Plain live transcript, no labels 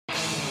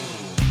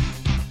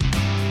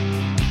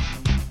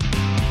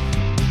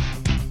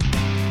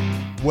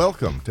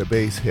Welcome to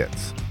Bass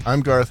Hits.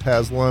 I'm Garth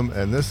Haslam,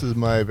 and this is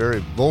my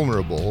very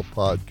vulnerable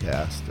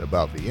podcast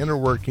about the inner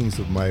workings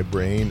of my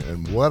brain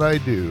and what I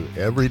do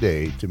every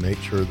day to make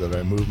sure that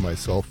I move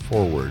myself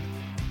forward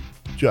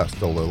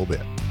just a little bit.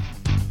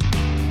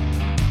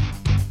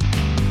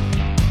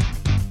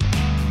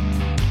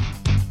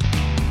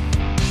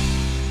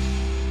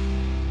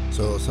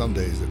 So some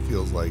days it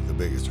feels like the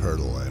biggest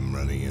hurdle I'm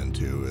running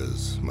into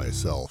is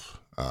myself.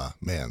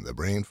 The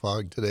brain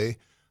fog today.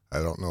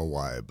 I don't know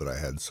why, but I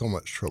had so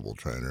much trouble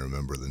trying to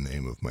remember the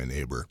name of my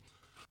neighbor.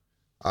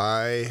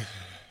 I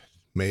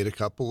made a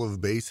couple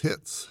of bass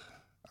hits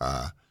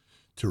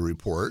to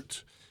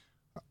report.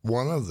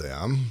 One of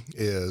them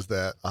is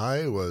that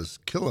I was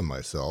killing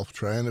myself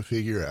trying to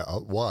figure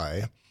out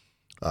why,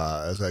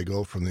 as I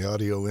go from the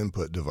audio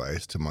input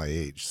device to my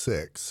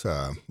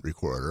H6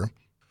 recorder,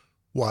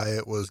 why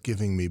it was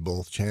giving me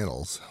both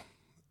channels.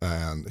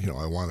 And,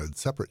 I wanted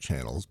separate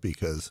channels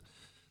because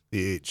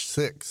the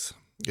H6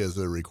 is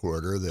a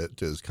recorder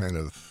that is kind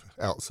of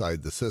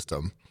outside the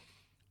system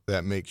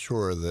that makes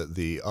sure that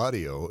the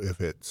audio,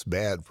 if it's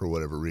bad for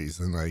whatever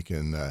reason, I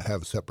can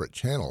have separate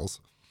channels.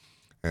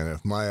 And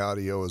if my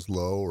audio is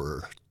low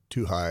or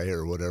too high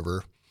or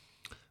whatever,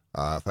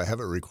 if I have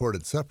it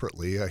recorded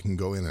separately, I can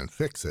go in and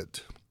fix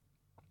it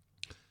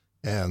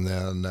and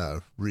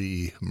then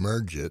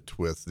re-merge it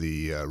with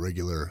the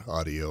regular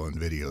audio and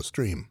video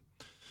stream.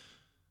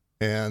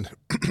 And,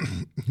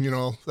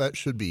 that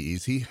should be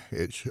easy.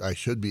 I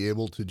should be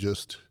able to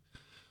just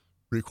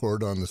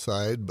record on the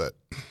side, but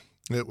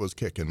it was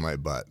kicking my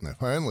butt. And I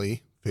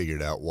finally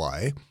figured out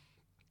why.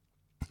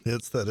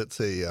 It's that it's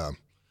a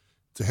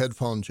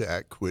headphone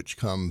jack, which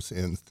comes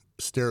in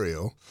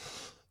stereo.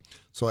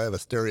 So I have a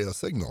stereo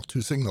signal,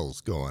 two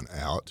signals going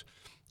out.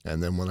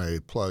 And then when I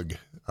plug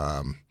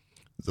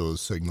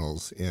those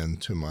signals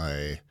into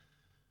my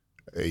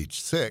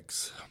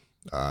H6,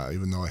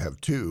 even though I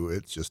have two,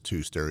 it's just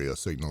two stereo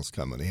signals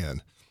coming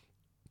in,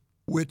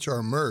 which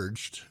are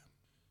merged,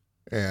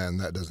 and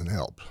that doesn't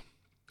help.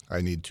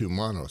 I need two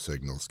mono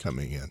signals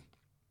coming in.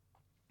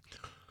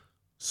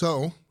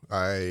 So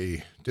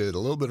I did a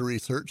little bit of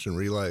research and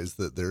realized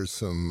that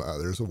there's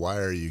a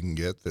wire you can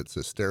get that's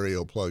a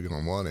stereo plug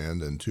on one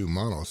end and two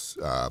mono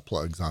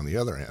plugs on the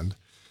other end.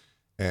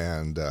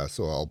 And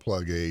so I'll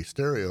plug a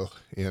stereo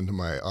into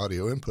my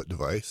audio input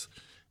device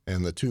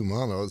and the two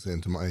monos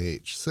into my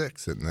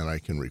H6, and then I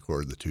can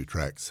record the two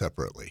tracks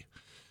separately.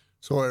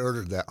 So I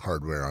ordered that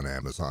hardware on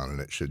Amazon, and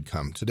it should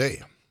come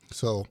today.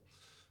 So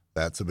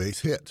that's a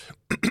bass hit.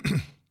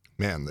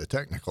 Man, the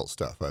technical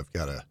stuff I've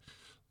got to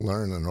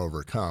learn and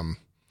overcome.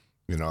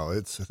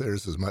 There's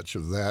as much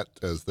of that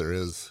as there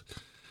is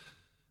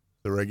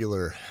the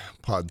regular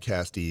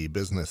podcasty,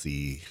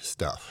 businessy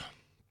stuff.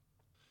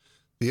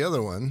 The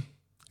other one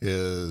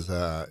is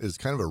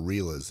kind of a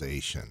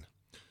realization.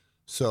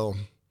 So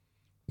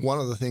one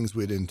of the things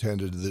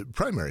the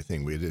primary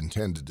thing we'd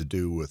intended to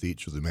do with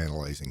each of the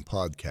Manalizing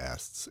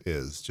podcasts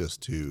is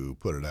just to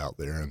put it out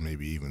there and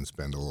maybe even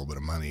spend a little bit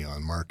of money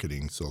on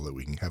marketing so that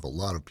we can have a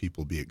lot of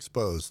people be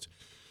exposed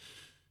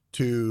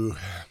to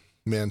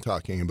men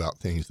talking about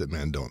things that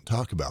men don't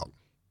talk about.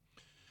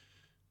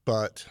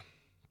 But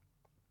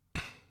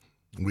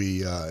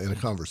in a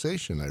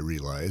conversation, I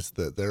realized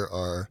that there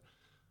are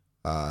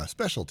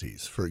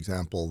specialties. For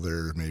example,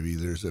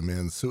 there's a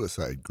men's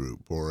suicide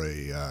group or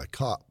a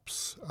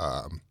cops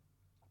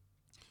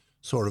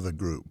sort of a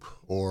group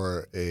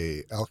or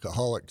a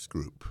alcoholics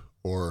group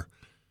or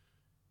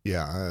any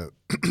of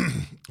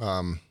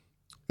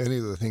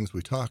the things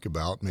we talk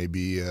about,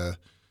 maybe a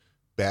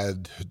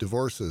bad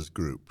divorces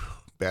group,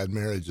 bad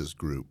marriages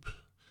group.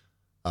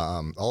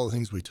 All the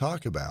things we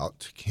talk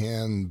about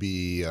can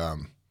be,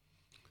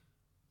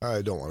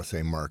 I don't want to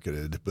say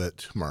marketed,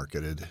 but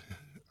marketed.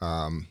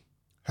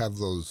 Have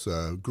those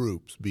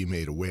groups be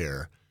made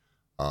aware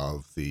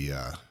of the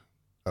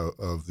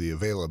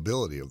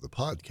availability of the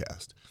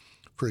podcast.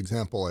 For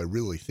example, I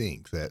really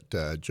think that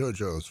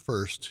JoJo's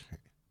first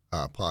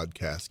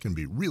podcast can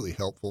be really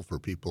helpful for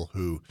people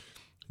who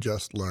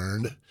just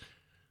learned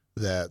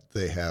that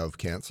they have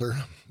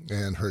cancer,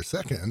 and her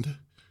second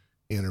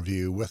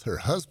interview with her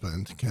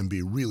husband can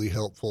be really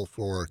helpful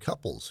for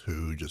couples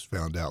who just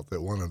found out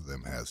that one of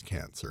them has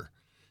cancer.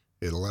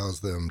 It allows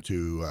them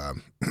to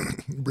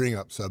bring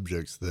up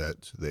subjects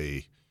that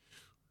they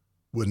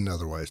wouldn't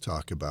otherwise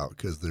talk about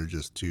because they're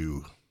just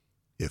too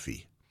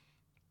iffy.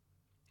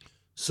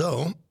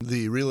 So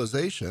the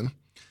realization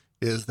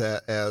is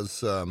that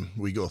as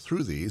we go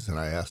through these, and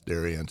I asked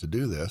Darian to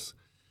do this,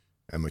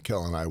 and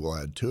Mikkel and I will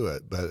add to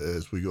it, but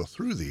as we go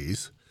through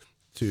these,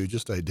 to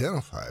just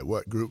identify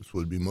what groups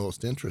would be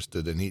most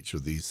interested in each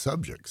of these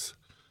subjects.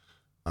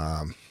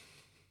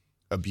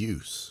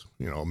 Abuse,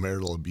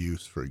 marital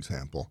abuse, for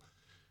example.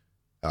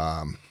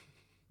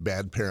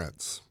 Bad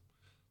parents.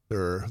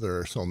 There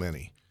are so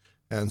many.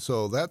 And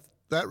so that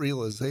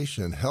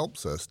realization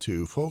helps us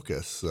to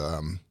focus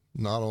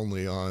not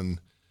only on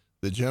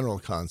the general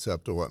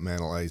concept of what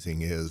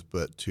manalizing is,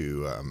 but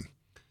to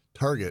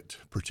target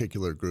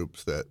particular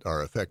groups that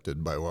are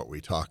affected by what we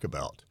talk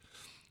about.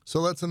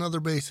 So that's another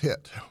base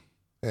hit.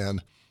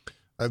 And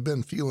I've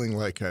been feeling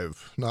like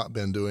I've not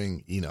been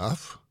doing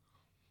enough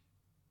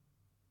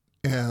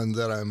and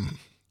that I'm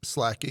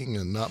slacking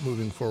and not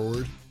moving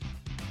forward.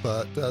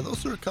 But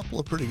those are a couple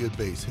of pretty good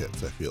base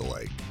hits, I feel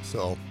like.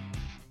 So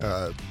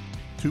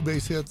 2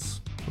 base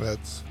hits,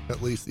 that's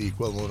at least the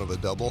equivalent of a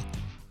double.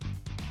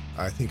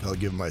 I think I'll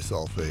give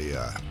myself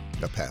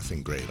a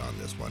passing grade on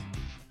this one.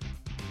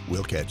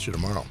 We'll catch you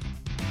tomorrow.